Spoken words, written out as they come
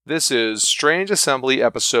This is Strange Assembly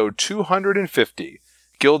episode 250,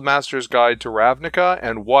 Guildmaster's Guide to Ravnica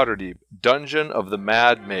and Waterdeep, Dungeon of the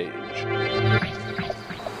Mad Mage.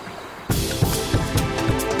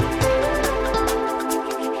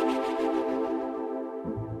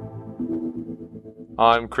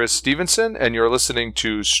 I'm Chris Stevenson, and you're listening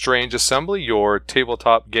to Strange Assembly, your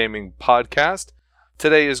tabletop gaming podcast.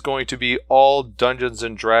 Today is going to be all Dungeons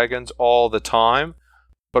 & Dragons all the time.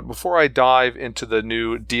 But before I dive into the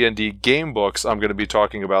new D&D game books I'm going to be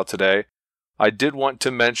talking about today, I did want to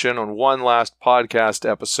mention on one last podcast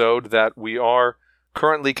episode that we are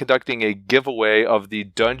currently conducting a giveaway of the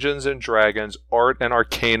Dungeons & Dragons Art and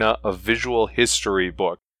Arcana of Visual History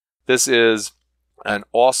book. This is an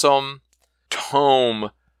awesome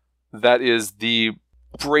tome that is the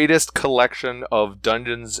greatest collection of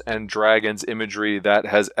Dungeons & Dragons imagery that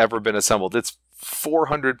has ever been assembled. It's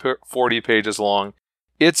 440 pages long.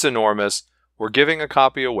 It's enormous. We're giving a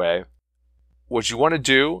copy away. What you want to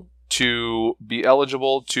do to be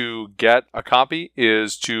eligible to get a copy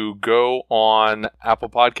is to go on Apple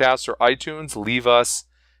Podcasts or iTunes, leave us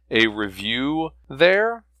a review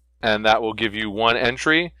there, and that will give you one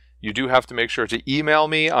entry. You do have to make sure to email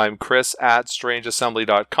me. I'm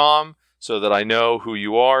chris@strangeassembly.com so that I know who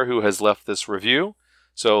you are who has left this review.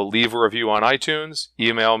 So leave a review on iTunes,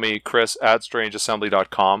 email me,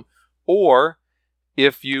 chris@strangeassembly.com, or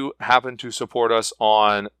if you happen to support us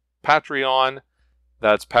on Patreon,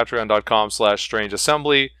 that's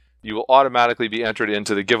patreon.com/strangeassembly, you will automatically be entered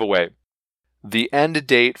into the giveaway. The end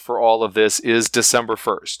date for all of this is December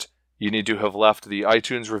 1st. You need to have left the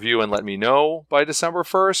iTunes review and let me know by December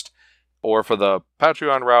 1st, or for the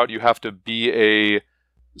Patreon route, you have to be a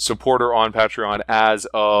supporter on Patreon as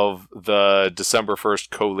of the December 1st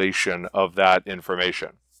collation of that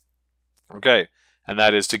information. Okay. And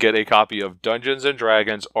that is to get a copy of Dungeons &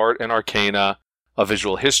 Dragons Art and Arcana, A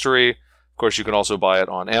Visual History. Of course, you can also buy it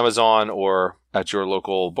on Amazon or at your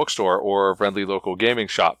local bookstore or friendly local gaming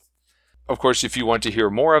shop. Of course, if you want to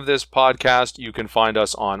hear more of this podcast, you can find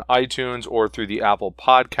us on iTunes or through the Apple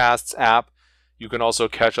Podcasts app. You can also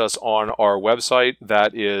catch us on our website.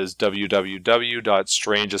 That is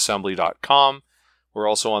www.strangeassembly.com. We're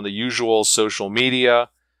also on the usual social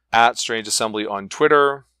media, at Strange Assembly on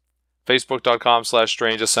Twitter,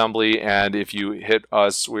 Facebook.com/StrangeAssembly, and if you hit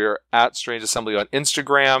us, we're at Strange Assembly on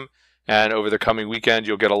Instagram, and over the coming weekend,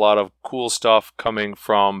 you'll get a lot of cool stuff coming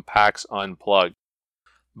from PAX Unplugged.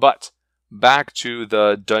 But, back to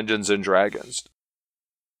the Dungeons & Dragons.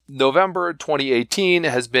 November 2018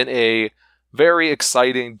 has been a very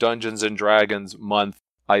exciting Dungeons & Dragons month,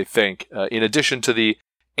 I think. In addition to the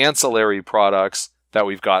ancillary products that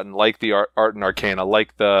we've gotten, like the Art and Arcana,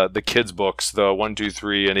 like the kids' books, the 1, 2,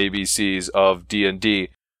 3, and ABCs of D&D,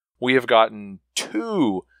 we have gotten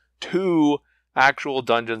two actual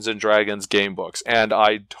Dungeons & Dragons game books. And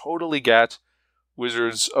I totally get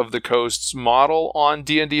Wizards of the Coast's model on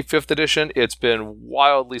D&D 5th edition. It's been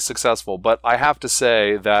wildly successful, but I have to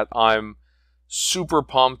say that I'm super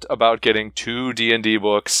pumped about getting two D&D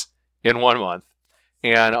books in 1 month.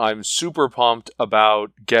 And I'm super pumped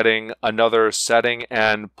about getting another setting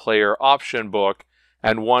and player option book,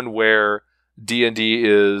 and one where D&D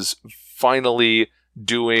is finally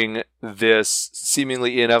doing this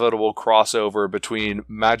seemingly inevitable crossover between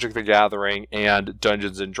Magic the Gathering and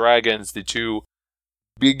Dungeons & Dragons, the two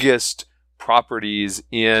biggest properties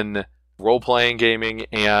in role-playing gaming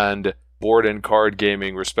and board and card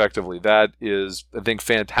gaming, respectively. That is, I think,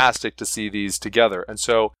 fantastic to see these together. And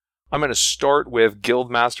so I'm going to start with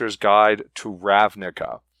Guildmaster's Guide to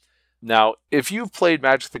Ravnica. Now, if you've played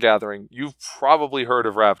Magic the Gathering, you've probably heard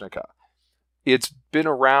of Ravnica. It's been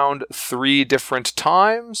around 3 different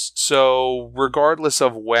times, so regardless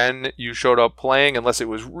of when you showed up playing, unless it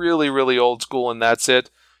was really, really old school and that's it,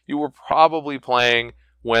 you were probably playing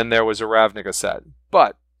when there was a Ravnica set.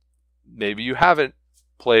 But maybe you haven't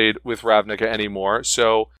played with Ravnica anymore,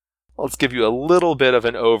 so let's give you a little bit of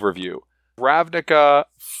an overview. Ravnica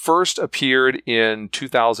first appeared in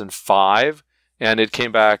 2005, and it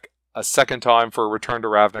came back a second time for a Return to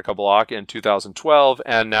Ravnica block in 2012,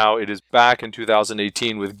 and now it is back in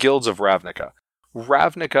 2018 with Guilds of Ravnica.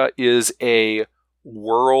 Ravnica is a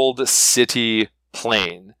world city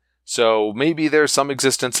plane. So maybe there's some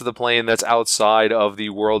existence of the plane that's outside of the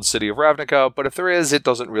world city of Ravnica, but if there is, it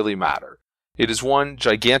doesn't really matter. It is one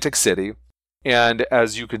gigantic city, and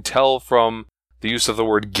as you can tell from the use of the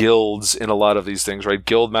word guilds in a lot of these things, right?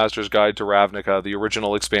 Guildmaster's Guide to Ravnica. The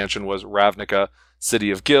original expansion was Ravnica, City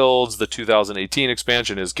of Guilds. The 2018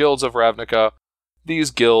 expansion is Guilds of Ravnica. These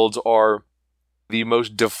guilds are the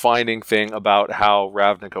most defining thing about how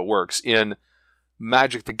Ravnica works. In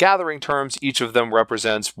Magic the Gathering terms, each of them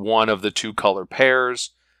represents one of the two color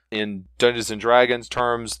pairs. In Dungeons & Dragons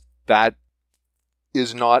terms, that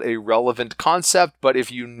is not a relevant concept, but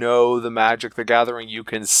if you know the Magic the Gathering, you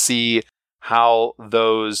can see how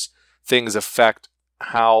those things affect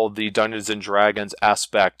how the Dungeons & Dragons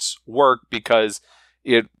aspects work, because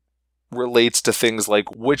it relates to things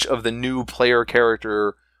like which of the new player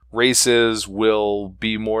character races will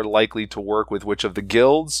be more likely to work with which of the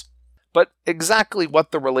guilds. But exactly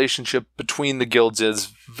what the relationship between the guilds is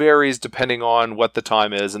varies depending on what the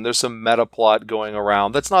time is, and there's some meta plot going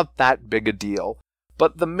around that's not that big a deal.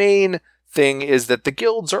 But the main thing is that the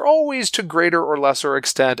guilds are always to greater or lesser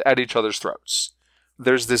extent at each other's throats.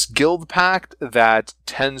 There's this guild pact that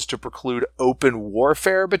tends to preclude open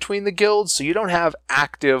warfare between the guilds, so you don't have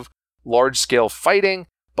active, large-scale fighting,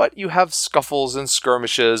 but you have scuffles and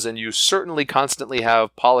skirmishes, and you certainly constantly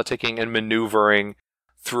have politicking and maneuvering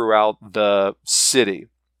throughout the city.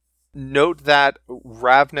 Note that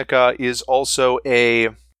Ravnica is also a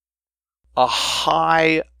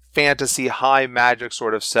high fantasy, high magic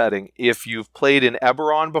sort of setting. If you've played in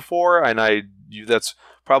Eberron before, and that's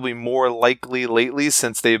probably more likely lately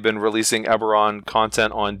since they've been releasing Eberron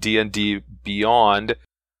content on D&D Beyond,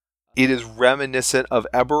 it is reminiscent of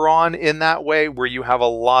Eberron in that way, where you have a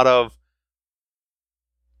lot of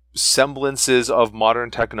semblances of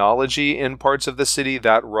modern technology in parts of the city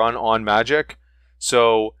that run on magic.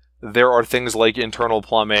 So there are things like internal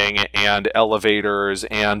plumbing and elevators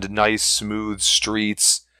and nice smooth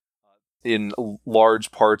streets in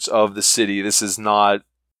large parts of the city. This is not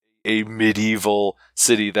a medieval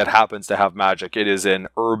city that happens to have magic. It is an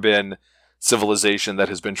urban civilization that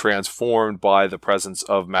has been transformed by the presence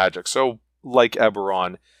of magic. So like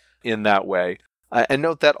Eberron in that way. And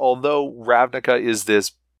note that although Ravnica is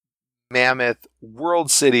this mammoth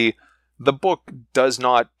world city, the book does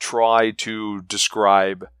not try to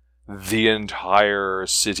describe the entire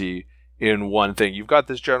city in one thing. You've got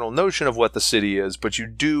this general notion of what the city is, but you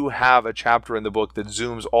do have a chapter in the book that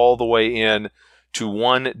zooms all the way in to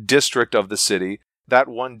one district of the city. That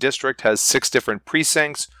one district has 6 different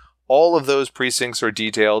precincts. All of those precincts are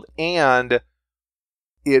detailed, and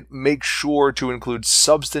it makes sure to include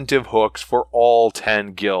substantive hooks for all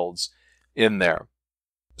 10 guilds in there.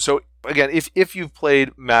 So again, if you've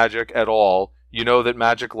played Magic at all, you know that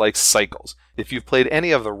Magic likes cycles. If you've played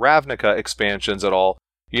any of the Ravnica expansions at all,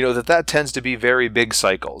 you know that tends to be very big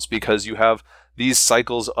cycles, because you have these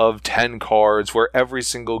cycles of 10 cards where every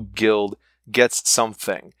single guild gets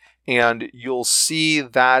something. And you'll see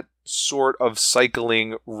that sort of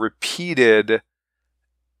cycling repeated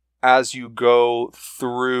as you go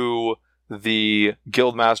through the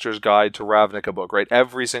Guildmaster's Guide to Ravnica book, right?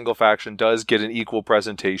 Every single faction does get an equal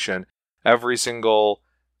presentation. Every single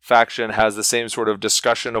faction has the same sort of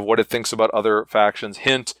discussion of what it thinks about other factions.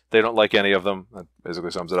 Hint, they don't like any of them. That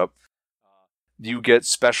basically sums it up. You get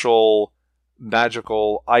special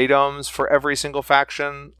magical items for every single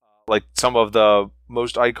faction. Like some of the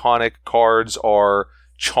most iconic cards are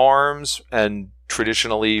charms, and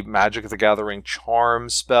traditionally Magic the Gathering charm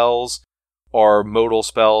spells are modal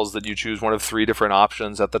spells that you choose one of 3 different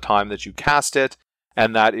options at the time that you cast it,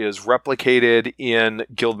 and that is replicated in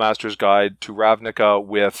Guildmaster's Guide to Ravnica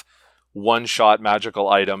with one-shot magical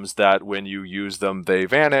items that when you use them, they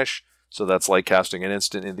vanish. So that's like casting an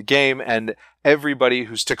instant in the game, and everybody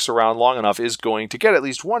who sticks around long enough is going to get at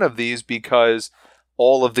least one of these, because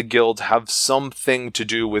all of the guilds have something to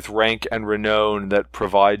do with rank and renown that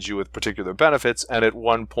provides you with particular benefits, and at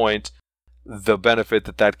one point, the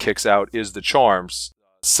benefit that kicks out is the charms.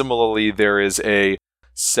 Similarly, there is a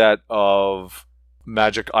set of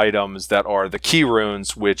magic items that are the key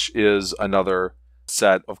runes, which is another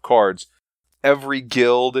set of cards. Every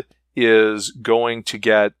guild is going to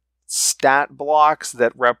get stat blocks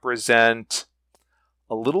that represent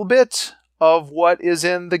a little bit of what is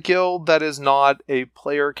in the guild that is not a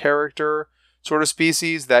player character sort of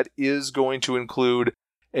species. That is going to include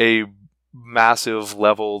a massive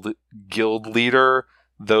leveled guild leader.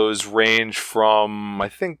 Those range from, I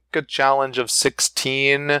think, a challenge of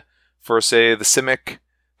 16 for, say, the Simic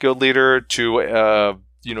guild leader to,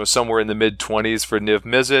 somewhere in the mid-20s for Niv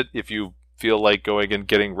Mizzet, if you feel like going and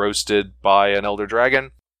getting roasted by an Elder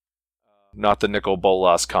Dragon. Not the Nicol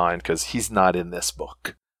Bolas kind, because he's not in this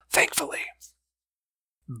book, thankfully.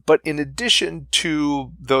 But in addition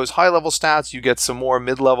to those high-level stats, you get some more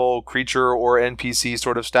mid-level creature or NPC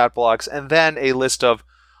sort of stat blocks, and then a list of,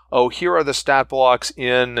 here are the stat blocks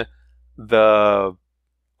in the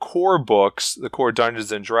core books, the core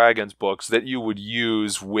Dungeons & Dragons books, that you would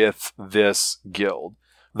use with this guild.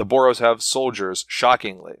 The Boros have soldiers,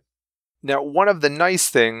 shockingly. Now, one of the nice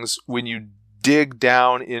things when you dig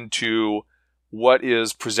down into what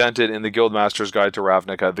is presented in the Guildmaster's Guide to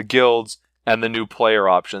Ravnica, the guilds, and the new player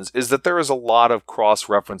options, is that there is a lot of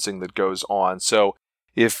cross-referencing that goes on. So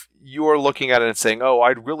if you're looking at it and saying, oh,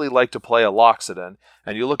 I'd really like to play a Loxodon,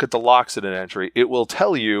 and you look at the Loxodon entry, it will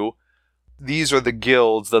tell you these are the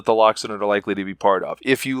guilds that the Loxodon are likely to be part of.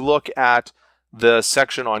 If you look at the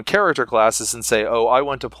section on character classes and say, oh, I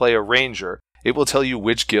want to play a Ranger, it will tell you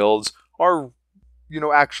which guilds are,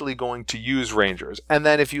 actually going to use Rangers. And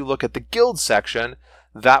then if you look at the guild section,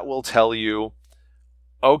 that will tell you,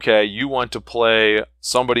 okay, you want to play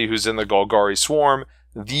somebody who's in the Golgari Swarm.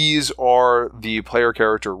 These are the player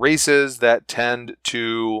character races that tend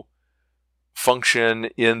to function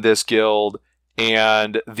in this guild,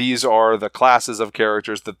 and these are the classes of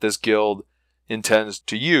characters that this guild intends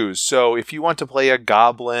to use. So if you want to play a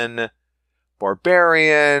Goblin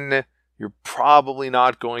Barbarian, you're probably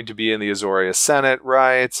not going to be in the Azorius Senate,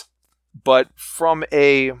 right? But from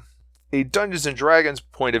a Dungeons & Dragons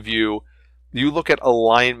point of view, you look at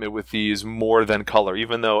alignment with these more than color,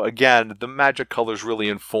 even though, again, the magic colors really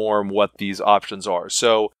inform what these options are.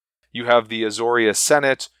 So you have the Azorius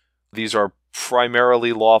Senate. These are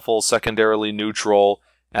primarily lawful, secondarily neutral,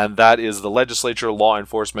 and that is the legislature, law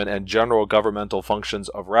enforcement, and general governmental functions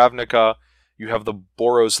of Ravnica. You have the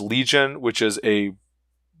Boros Legion, which is a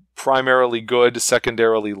primarily good,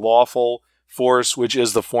 secondarily lawful force, which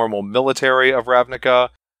is the formal military of Ravnica.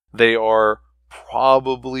 They are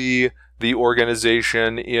probably the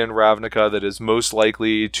organization in Ravnica that is most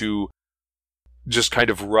likely to just kind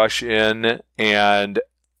of rush in and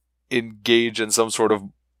engage in some sort of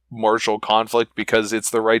martial conflict because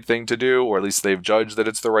it's the right thing to do, or at least they've judged that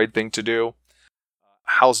it's the right thing to do.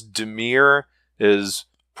 House Dimir is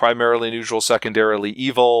primarily neutral, secondarily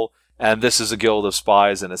evil, and this is a guild of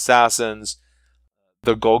spies and assassins.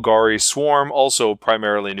 The Golgari Swarm, also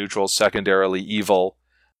primarily neutral, secondarily evil.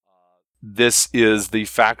 This is the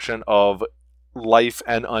faction of life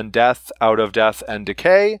and undeath out of death and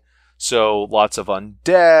decay. So lots of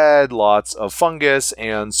undead, lots of fungus,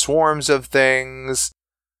 and swarms of things,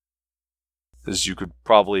 as you could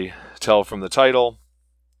probably tell from the title.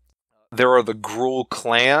 There are the Gruul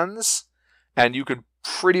clans, and you could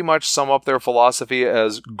pretty much sum up their philosophy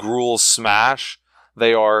as Gruul Smash.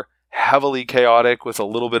 They are heavily chaotic with a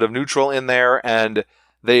little bit of neutral in there, and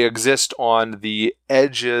they exist on the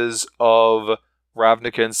edges of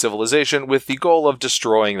Ravnican civilization with the goal of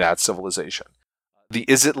destroying that civilization. The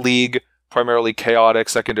Izzet League, primarily chaotic,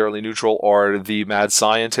 secondarily neutral, are the mad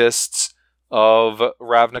scientists of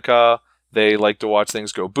Ravnica. They like to watch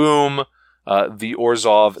things go boom. The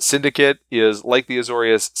Orzhov Syndicate is, like the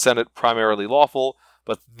Azorius Senate, primarily lawful,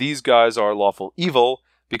 but these guys are lawful evil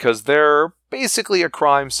because they're basically a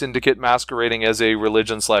crime syndicate masquerading as a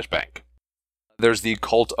religion/bank. There's the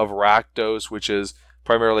Cult of Rakdos, which is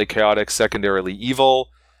primarily chaotic, secondarily evil.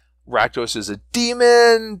 Rakdos is a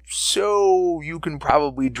demon, so you can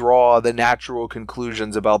probably draw the natural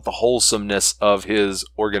conclusions about the wholesomeness of his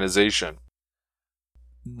organization.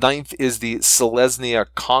 Ninth is the Selesnya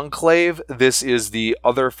Conclave. This is the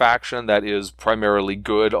other faction that is primarily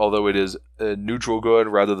good, although it is neutral good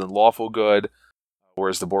rather than lawful good,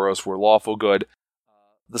 whereas the Boros were lawful good.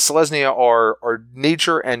 The Selesnya are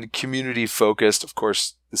nature and community focused. Of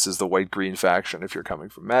course, this is the white-green faction if you're coming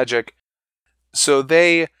from Magic. So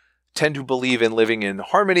they tend to believe in living in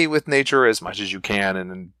harmony with nature as much as you can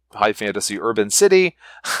in a high fantasy urban city.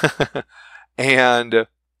 And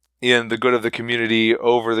in the good of the community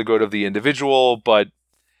over the good of the individual, but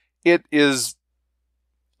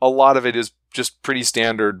a lot of it is just pretty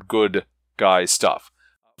standard good guy stuff.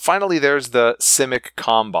 Finally, there's the Simic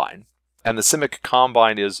Combine. And the Simic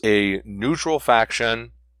Combine is a neutral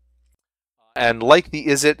faction. And like the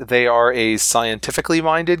Izzet, they are a scientifically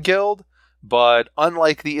minded guild. But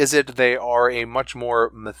unlike the Izzet, they are a much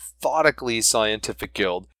more methodically scientific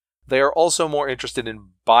guild. They are also more interested in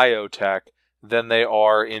biotech than they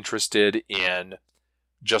are interested in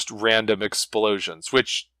just random explosions,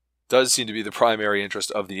 which does seem to be the primary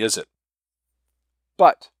interest of the Izzet.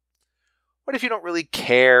 But what if you don't really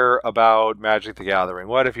care about Magic the Gathering?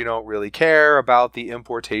 What if you don't really care about the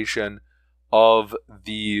importation of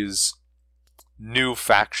these new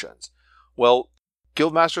factions? Well,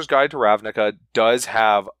 Guildmaster's Guide to Ravnica does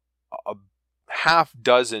have a half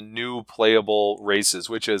dozen new playable races,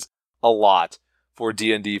 which is a lot for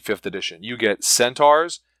D&D 5th edition. You get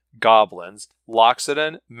Centaurs, Goblins,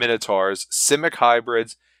 Loxodon, Minotaurs, Simic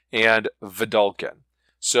Hybrids, and Vedalken.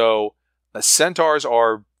 So, Centaurs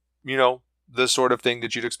are, the sort of thing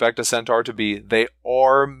that you'd expect a Centaur to be. They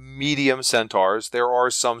are medium Centaurs. There are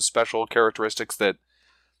some special characteristics that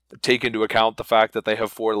take into account the fact that they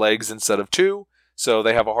have 4 legs instead of 2, so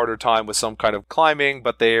they have a harder time with some kind of climbing,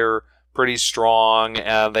 but they're pretty strong,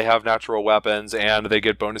 and they have natural weapons, and they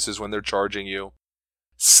get bonuses when they're charging you.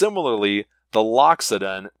 Similarly, the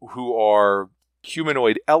Loxodon, who are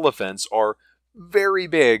humanoid elephants, are very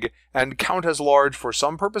big and count as large for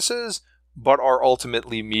some purposes, but are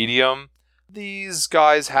ultimately medium. These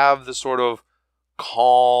guys have the sort of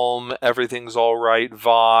calm, everything's alright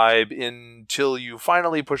vibe until you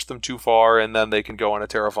finally push them too far, and then they can go on a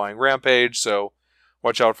terrifying rampage, so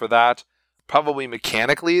watch out for that. Probably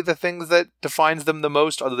mechanically, the things that defines them the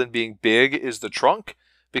most, other than being big, is the trunk,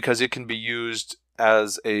 because it can be used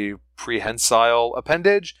as a prehensile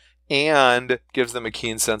appendage and gives them a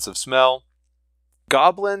keen sense of smell.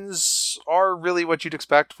 Goblins are really what you'd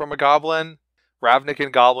expect from a goblin.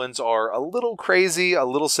 Ravnican goblins are a little crazy, a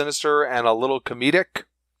little sinister, and a little comedic.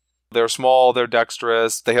 They're small, they're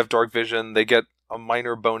dexterous, they have dark vision, they get a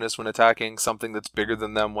minor bonus when attacking something that's bigger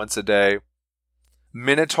than them once a day.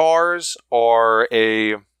 Minotaurs are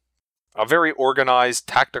a very organized,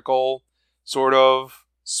 tactical sort of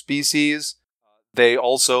species. They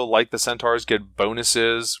also, like the centaurs, get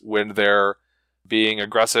bonuses when they're being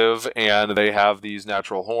aggressive, and they have these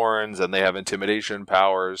natural horns, and they have intimidation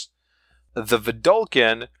powers. The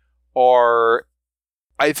Vidalcan are,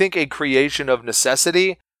 I think, a creation of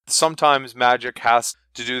necessity. Sometimes Magic has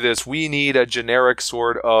to do this. We need a generic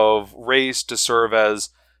sort of race to serve as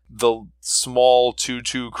the small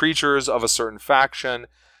 2/2 creatures of a certain faction,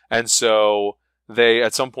 and so they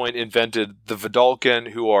at some point invented the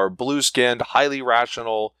Vidalcan, who are blue-skinned, highly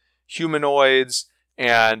rational humanoids,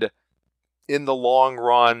 and in the long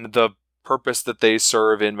run, the purpose that they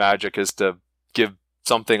serve in Magic is to give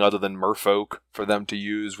something other than merfolk for them to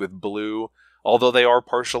use with blue, although they are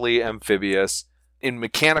partially amphibious. In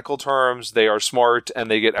mechanical terms, they are smart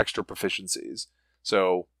and they get extra proficiencies.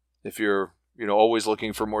 So if you're always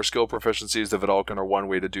looking for more skill proficiencies, the Vidalcan are one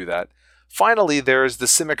way to do that. Finally, there's the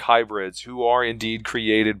Simic hybrids, who are indeed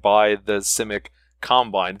created by the Simic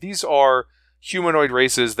Combine. These are humanoid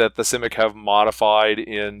races that the Simic have modified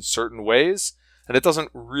in certain ways, and it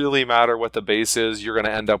doesn't really matter what the base is, you're going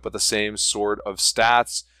to end up with the same sort of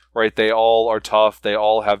stats, right? They all are tough, they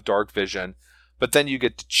all have dark vision, but then you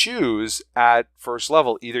get to choose at first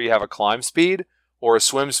level. Either you have a climb speed, or a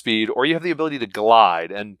swim speed, or you have the ability to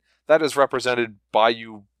glide, and that is represented by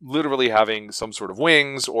you literally having some sort of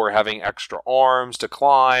wings, or having extra arms to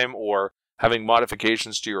climb, or having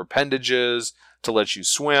modifications to your appendages to let you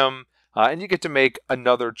swim. And you get to make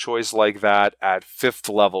another choice like that at 5th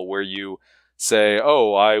level, where you say,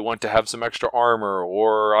 oh, I want to have some extra armor,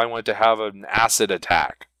 or I want to have an acid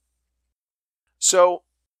attack. So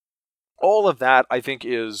all of that, I think,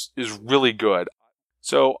 is really good.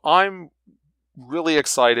 So I'm really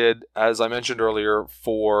excited, as I mentioned earlier,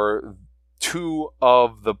 for 2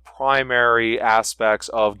 of the primary aspects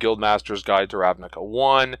of Guildmaster's Guide to Ravnica.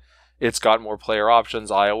 1, it's got more player options.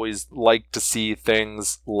 I always like to see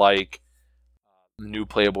things like new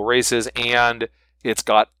playable races, and it's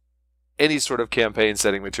got any sort of campaign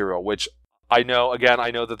setting material, which I know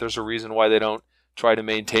that there's a reason why they don't try to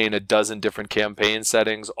maintain a dozen different campaign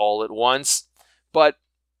settings all at once, but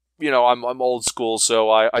I'm old school,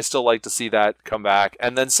 so I still like to see that come back.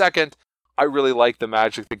 And then second, I really like the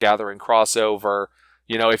Magic the Gathering crossover.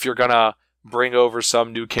 If you're gonna bring over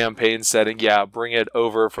some new campaign setting, bring it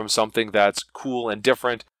over from something that's cool and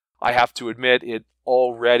different. I have to admit, it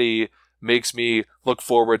already makes me look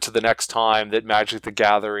forward to the next time that Magic the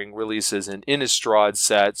Gathering releases an Innistrad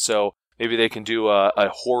set, so maybe they can do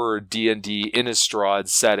a horror D&D Innistrad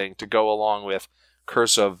setting to go along with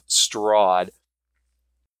Curse of Strahd.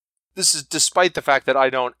 This is despite the fact that I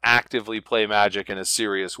don't actively play Magic in a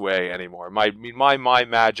serious way anymore. My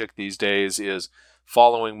Magic these days is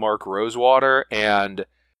following Mark Rosewater and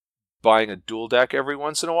buying a dual deck every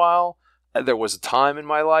once in a while. There was a time in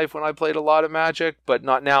my life when I played a lot of Magic, but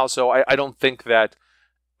not now, so I don't think that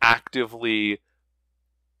actively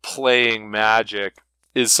playing Magic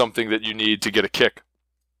is something that you need to get a kick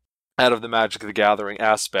out of the Magic the Gathering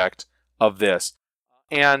aspect of this.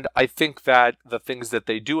 And I think that the things that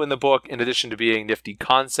they do in the book, in addition to being nifty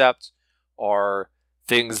concepts, are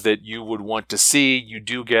things that you would want to see. You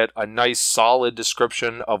do get a nice, solid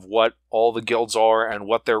description of what all the guilds are and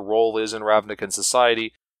what their role is in Ravnican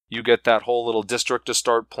society. You get that whole little district to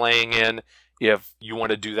start playing in if you want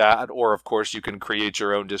to do that, or of course you can create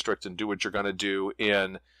your own district and do what you're going to do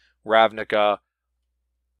in Ravnica.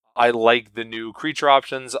 I like the new creature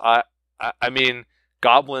options. I mean,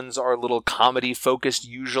 goblins are a little comedy focused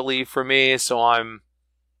usually for me, so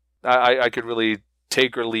I could really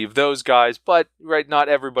take or leave those guys, but right, not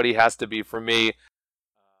everybody has to be for me.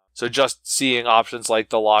 So just seeing options like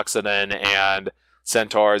the Loxodon and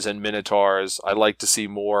Centaurs and Minotaurs, I'd like to see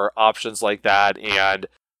more options like that, and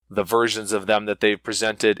the versions of them that they've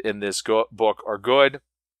presented in this book are good.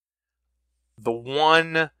 The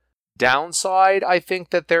one downside I think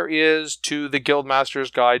that there is to the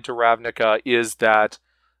Guildmaster's Guide to Ravnica is that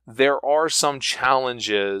there are some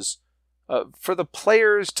challenges for the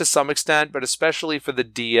players to some extent, but especially for the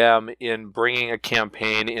DM in bringing a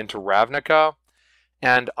campaign into Ravnica.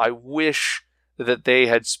 And I wish that they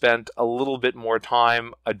had spent a little bit more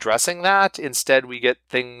time addressing that. Instead, we get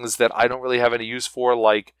things that I don't really have any use for,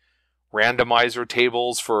 like randomizer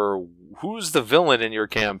tables for who's the villain in your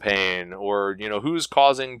campaign, or who's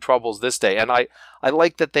causing troubles this day. And I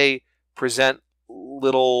like that they present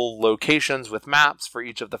little locations with maps for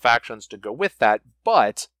each of the factions to go with that.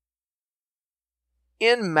 But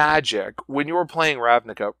in Magic, when you're playing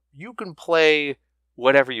Ravnica, you can play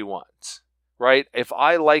whatever you want, right? If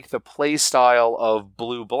I like the play style of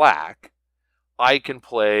blue-black, I can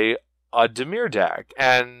play a Dimir deck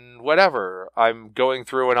and whatever. I'm going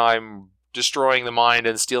through and I'm destroying the mind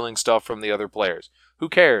and stealing stuff from the other players. Who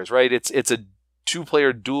cares, right? It's a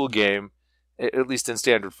two-player duel game, at least in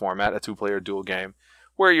standard format, a two-player duel game,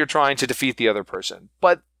 where you're trying to defeat the other person.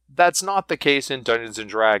 But that's not the case in Dungeons &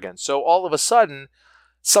 Dragons. So all of a sudden,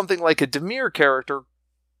 something like a Dimir character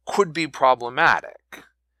could be problematic,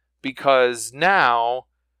 because now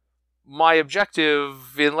my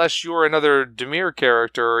objective, unless you're another Dimir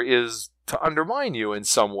character, is to undermine you in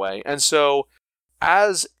some way. And so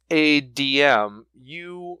as a DM,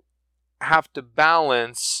 you have to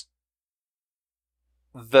balance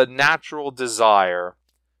the natural desire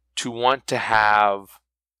to want to have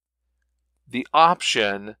the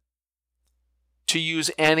option to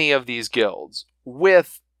use any of these guilds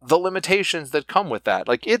with the limitations that come with that.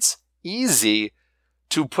 Like, it's easy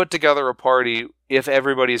to put together a party if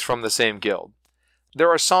everybody's from the same guild. There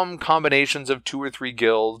are some combinations of 2 or 3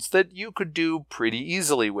 guilds that you could do pretty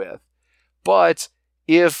easily with. But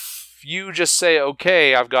if you just say,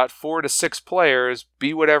 okay, I've got 4 to 6 players,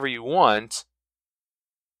 be whatever you want,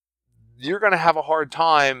 you're going to have a hard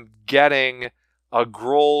time getting a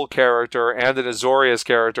Gruul character and an Azorius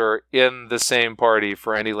character in the same party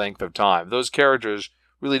for any length of time. Those characters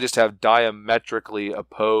really just have diametrically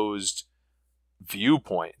opposed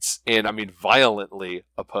viewpoints, and I mean violently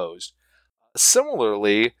opposed.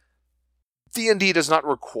 Similarly, D&D does not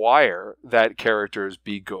require that characters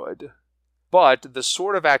be good, but the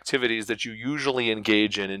sort of activities that you usually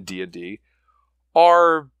engage in D&D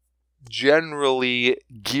are generally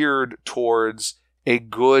geared towards a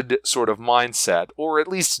good sort of mindset, or at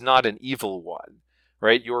least not an evil one,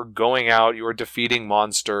 right? You're going out, you're defeating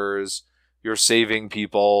monsters, you're saving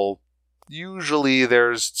people. Usually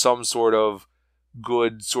there's some sort of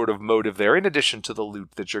good sort of motive there, in addition to the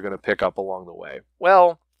loot that you're going to pick up along the way.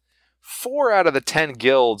 Well, 4 out of the 10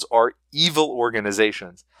 guilds are evil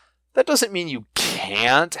organizations. That doesn't mean you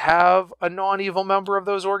can't have a non-evil member of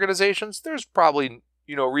those organizations. There's probably,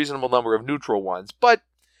 a reasonable number of neutral ones, but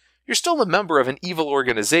you're still a member of an evil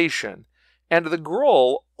organization. And the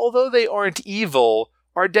Gruul, although they aren't evil,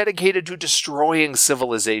 are dedicated to destroying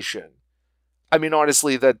civilization. I mean,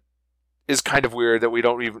 honestly, that is kind of weird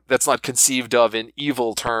that that's not conceived of in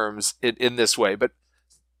evil terms in this way. But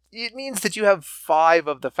it means that you have 5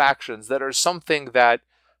 of the factions that are something that,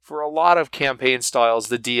 for a lot of campaign styles,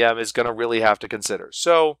 the DM is going to really have to consider.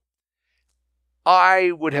 So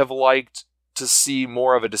I would have liked to see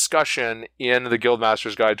more of a discussion in the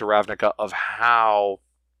Guildmaster's Guide to Ravnica of how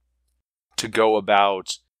to go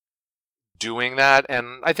about doing that,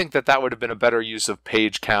 and I think that would have been a better use of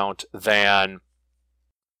page count than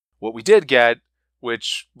what we did get,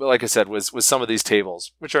 which, like I said, was some of these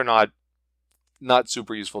tables, which are not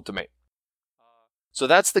super useful to me. So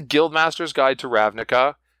that's the Guildmaster's Guide to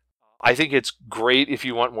Ravnica. I think it's great if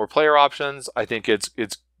you want more player options. I think it's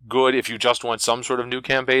good if you just want some sort of new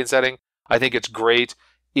campaign setting. I think it's great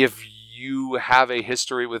if you have a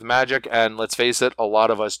history with Magic, and let's face it, a lot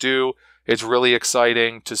of us do. It's really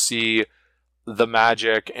exciting to see the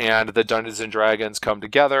Magic and the Dungeons & Dragons come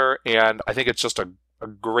together, and I think it's just a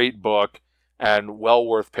great book and well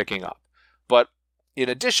worth picking up. But in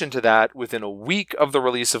addition to that, within a week of the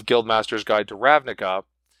release of Guildmaster's Guide to Ravnica,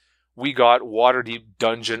 we got Waterdeep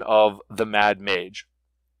Dungeon of the Mad Mage.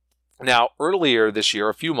 Now, earlier this year,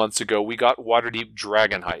 a few months ago, we got Waterdeep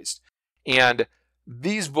Dragon Heist. And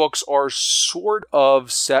these books are sort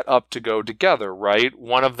of set up to go together, right?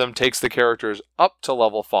 One of them takes the characters up to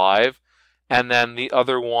level 5, and then the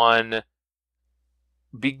other one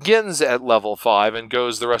begins at level 5 and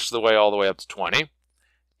goes the rest of the way all the way up to 20.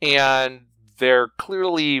 And they're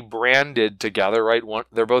clearly branded together, right?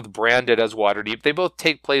 They're both branded as Waterdeep. They both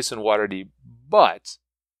take place in Waterdeep, but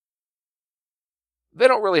they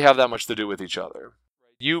don't really have that much to do with each other.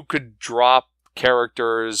 You could drop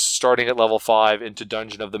characters starting at level 5 into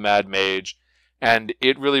Dungeon of the Mad Mage, and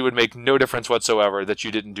it really would make no difference whatsoever that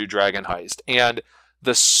you didn't do Dragon Heist. And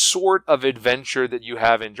the sort of adventure that you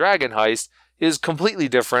have in Dragon Heist is completely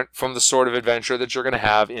different from the sort of adventure that you're going to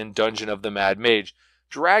have in Dungeon of the Mad Mage.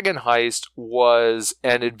 Dragon Heist was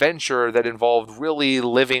an adventure that involved really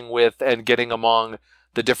living with and getting among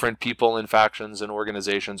the different people and factions and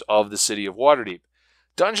organizations of the city of Waterdeep.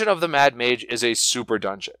 Dungeon of the Mad Mage is a super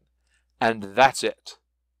dungeon, and that's it.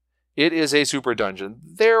 It is a super dungeon.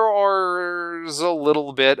 There's a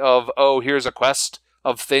little bit of, oh, here's a quest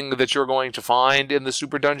of thing that you're going to find in the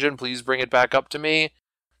super dungeon, please bring it back up to me.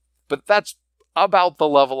 But that's about the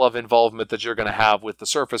level of involvement that you're going to have with the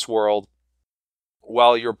surface world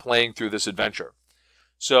while you're playing through this adventure.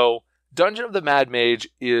 So, Dungeon of the Mad Mage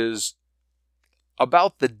is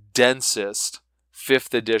about the densest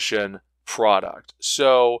 5th edition product.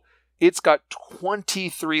 So, it's got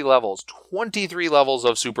 23 levels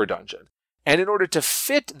of super dungeon. And in order to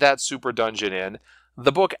fit that super dungeon in,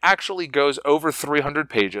 the book actually goes over 300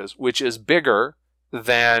 pages, which is bigger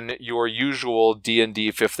than your usual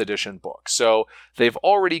D&D 5th edition book. So they've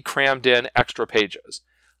already crammed in extra pages.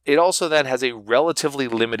 It also then has a relatively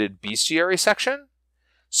limited bestiary section.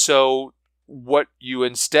 So what you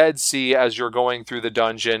instead see as you're going through the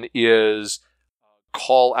dungeon is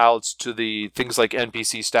call outs to the things like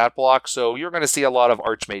NPC stat block. So you're going to see a lot of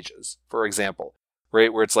archmages, for example,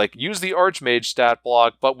 right? Where it's like, use the archmage stat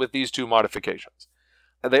block, but with these 2 modifications.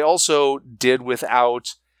 And they also did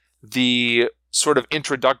without the sort of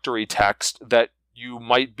introductory text that you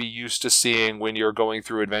might be used to seeing when you're going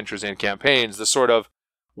through adventures and campaigns. The sort of,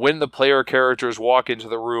 when the player characters walk into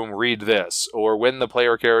the room, read this. Or when the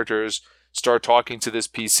player characters start talking to this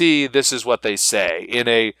PC, this is what they say, in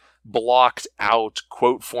a blocked out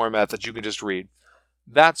quote format that you can just read.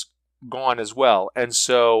 That's gone as well. And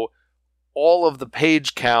so all of the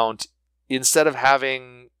page count, instead of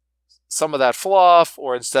having some of that fluff,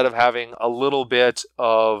 or instead of having a little bit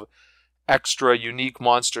of extra unique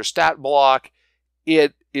monster stat block,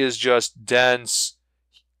 it is just dense.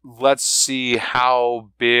 Let's see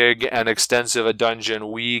how big and extensive a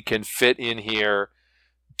dungeon we can fit in here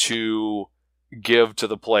to give to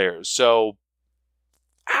the players. So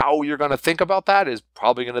how you're going to think about that is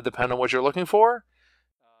probably going to depend on what you're looking for.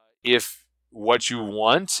 If what you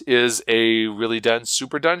want is a really dense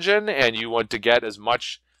super dungeon and you want to get as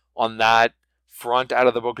much on that front out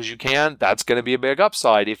of the book as you can, that's going to be a big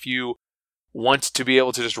upside. If you want to be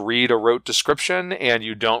able to just read a rote description and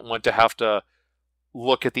you don't want to have to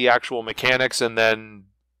look at the actual mechanics and then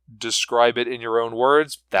describe it in your own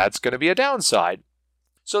words, that's going to be a downside.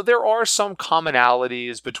 So there are some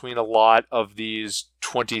commonalities between a lot of these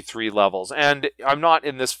 23 levels. And I'm not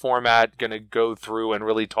in this format going to go through and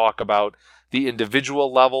really talk about the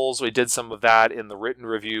individual levels. We did some of that in the written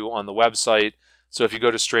review on the website. So if you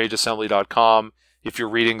go to strangeassembly.com, if you're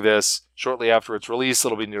reading this shortly after its release,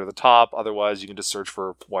 it'll be near the top. Otherwise, you can just search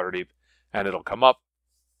for Waterdeep and it'll come up.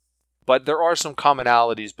 But there are some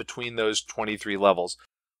commonalities between those 23 levels.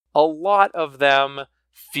 A lot of them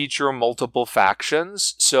feature multiple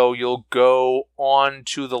factions. So you'll go on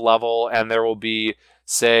to the level and there will be,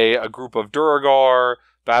 say, a group of Duergar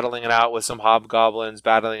battling it out with some hobgoblins,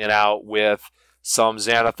 battling it out with some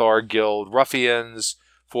Xanathar Guild ruffians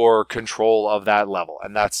for control of that level.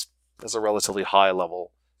 And that's a relatively high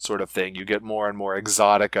level sort of thing. You get more and more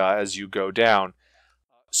exotica as you go down.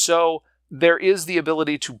 So there is the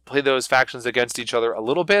ability to play those factions against each other a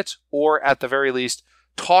little bit, or at the very least,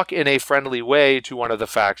 talk in a friendly way to one of the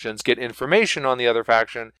factions, get information on the other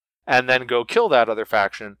faction, and then go kill that other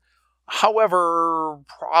faction. However,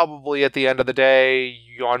 probably at the end of the day,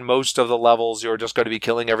 on most of the levels, you're just going to be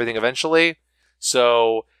killing everything eventually.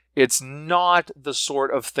 So it's not the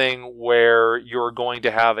sort of thing where you're going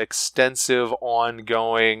to have extensive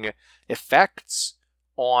ongoing effects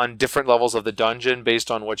on different levels of the dungeon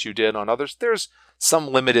based on what you did on others. There's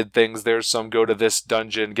some limited things. There's some go to this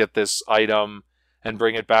dungeon, get this item, and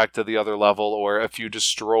bring it back to the other level. Or if you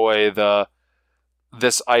destroy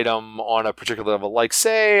this item on a particular level, like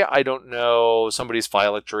say, I don't know, somebody's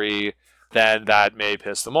Phylactery, then that may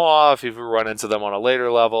piss them off. If you run into them on a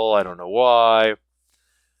later level, I don't know why.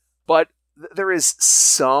 But there is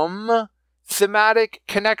some thematic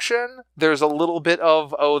connection. There's a little bit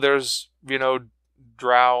of, there's,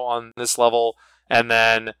 drow on this level, and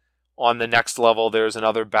then on the next level there's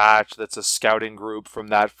another batch that's a scouting group from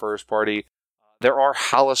that first party. There are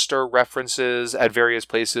Halaster references at various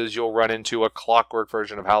places. You'll run into a Clockwork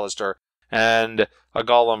version of Halaster, and a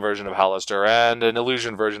Golem version of Halaster, and an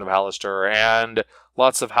Illusion version of Halaster, and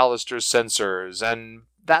lots of Halaster's sensors, and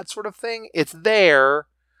that sort of thing. It's there.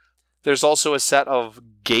 There's also a set of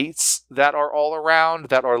gates that are all around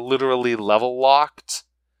that are literally level locked.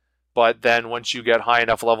 But then once you get high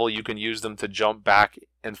enough level, you can use them to jump back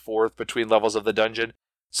and forth between levels of the dungeon.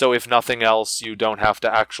 So if nothing else, you don't have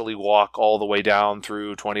to actually walk all the way down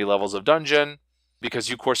through 20 levels of dungeon, because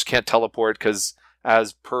you, of course, can't teleport, because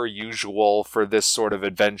as per usual for this sort of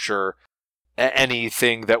adventure,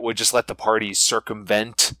 anything that would just let the party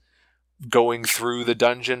circumvent going through the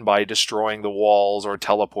dungeon by destroying the walls or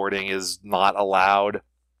teleporting is not allowed.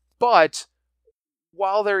 But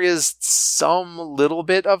while there is some little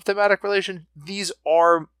bit of thematic relation, these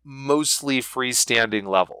are mostly freestanding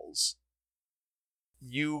levels.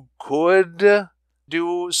 You could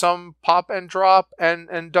do some pop and drop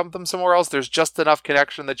and dump them somewhere else. There's just enough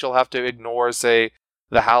connection that you'll have to ignore, say,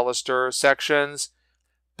 the Halaster sections.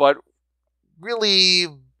 But really,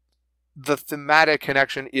 the thematic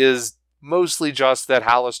connection is mostly just that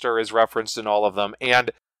Halaster is referenced in all of them, and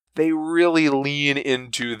they really lean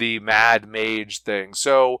into the Mad Mage thing.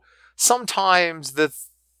 So sometimes the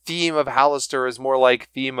theme of Halaster is more like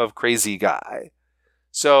theme of Crazy Guy.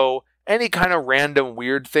 So any kind of random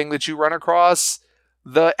weird thing that you run across,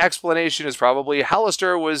 the explanation is probably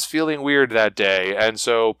Halaster was feeling weird that day, and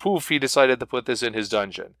so poof, he decided to put this in his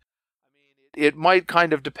dungeon. It might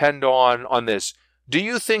kind of depend on this. Do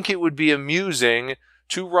you think it would be amusing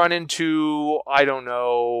to run into, I don't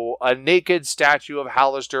know, a naked statue of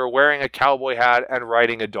Halaster wearing a cowboy hat and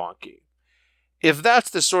riding a donkey? If that's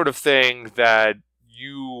the sort of thing that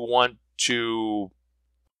you want to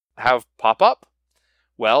have pop up,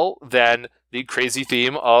 well, then the crazy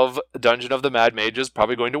theme of Dungeon of the Mad Mage is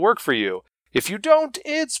probably going to work for you. If you don't,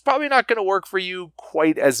 it's probably not going to work for you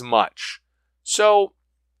quite as much. So,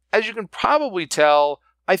 as you can probably tell,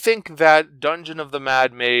 I think that Dungeon of the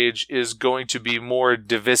Mad Mage is going to be more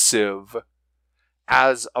divisive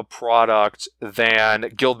as a product than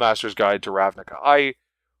Guildmaster's Guide to Ravnica. I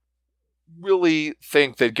really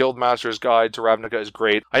think that Guildmaster's Guide to Ravnica is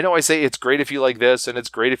great. I know I say it's great if you like this and it's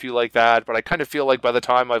great if you like that, but I kind of feel like by the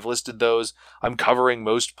time I've listed those, I'm covering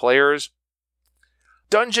most players.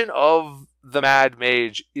 Dungeon of the Mad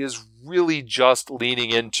Mage is really just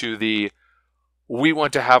leaning into the we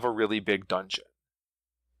want to have a really big dungeon.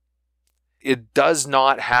 It does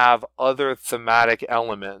not have other thematic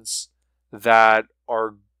elements that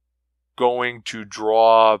are going to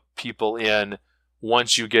draw people in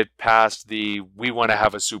once you get past the we want to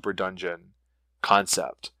have a super dungeon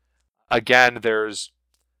concept. Again, there's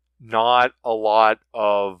not a lot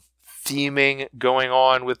of theming going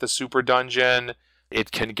on with the super dungeon.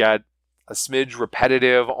 It can get a smidge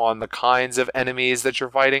repetitive on the kinds of enemies that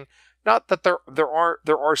you're fighting. Not that there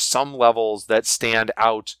are some levels that stand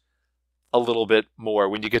out a little bit more.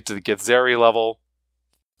 When you get to the Githzeri level,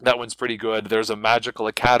 that one's pretty good. There's a Magical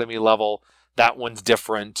Academy level. That one's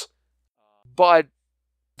different. But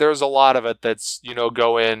there's a lot of it that's,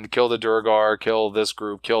 go in, kill the Durgar, kill this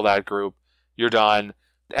group, kill that group, you're done.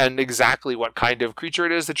 And exactly what kind of creature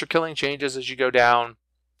it is that you're killing changes as you go down.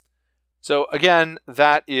 So again,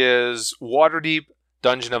 that is Waterdeep,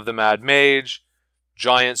 Dungeon of the Mad Mage,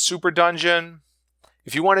 Giant Super Dungeon.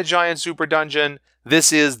 If you want a Giant Super Dungeon,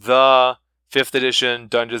 this is the 5th edition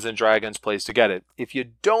Dungeons & Dragons place to get it. If you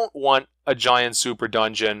don't want a Giant Super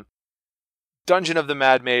Dungeon, Dungeon of the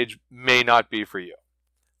Mad Mage may not be for you.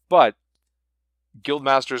 But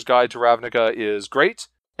Guildmaster's Guide to Ravnica is great,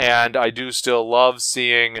 and I do still love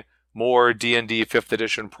seeing more D&D 5th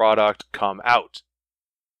edition product come out.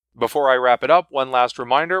 Before I wrap it up, one last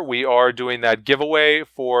reminder, we are doing that giveaway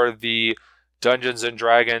for the Dungeons &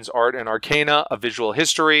 Dragons Art and Arcana, A Visual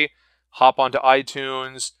History. Hop onto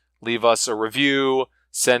iTunes, leave us a review,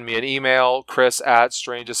 send me an email,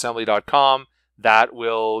 chris@strangeassembly.com. That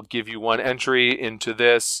will give you one entry into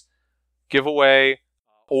this giveaway.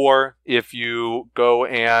 Or if you go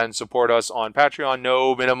and support us on Patreon,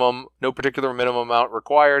 no particular minimum amount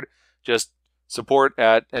required. Just support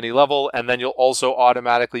at any level, and then you'll also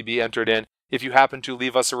automatically be entered in. If you happen to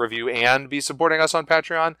leave us a review and be supporting us on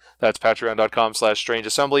Patreon, that's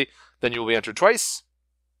patreon.com/strangeassembly, then you'll be entered twice.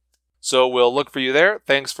 So we'll look for you there.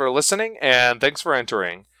 Thanks for listening, and thanks for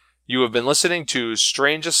entering. You have been listening to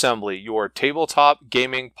Strange Assembly, your tabletop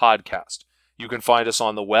gaming podcast. You can find us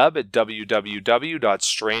on the web at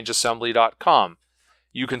www.strangeassembly.com.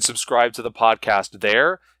 You can subscribe to the podcast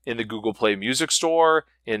there, in the Google Play Music Store,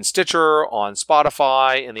 in Stitcher, on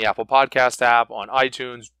Spotify, in the Apple Podcast app, on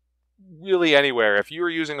iTunes, really anywhere. If you are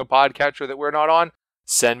using a podcatcher that we're not on,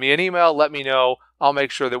 send me an email, let me know. I'll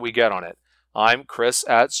make sure that we get on it. I'm Chris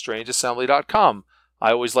at strangeassembly.com.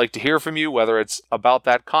 I always like to hear from you, whether it's about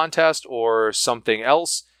that contest or something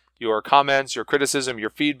else. Your comments, your criticism, your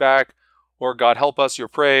feedback, or God help us, your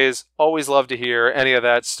praise. Always love to hear any of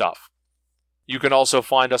that stuff. You can also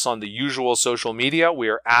find us on the usual social media. We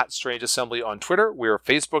are at Strange Assembly on Twitter. We are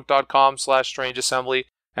facebook.com/Strange Assembly,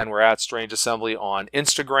 and we're at Strange Assembly on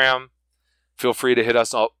Instagram. Feel free to hit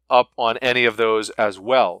us up on any of those as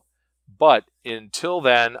well. But until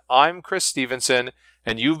then, I'm Chris Stevenson,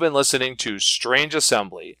 and you've been listening to Strange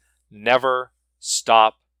Assembly. Never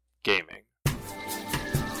stop gaming.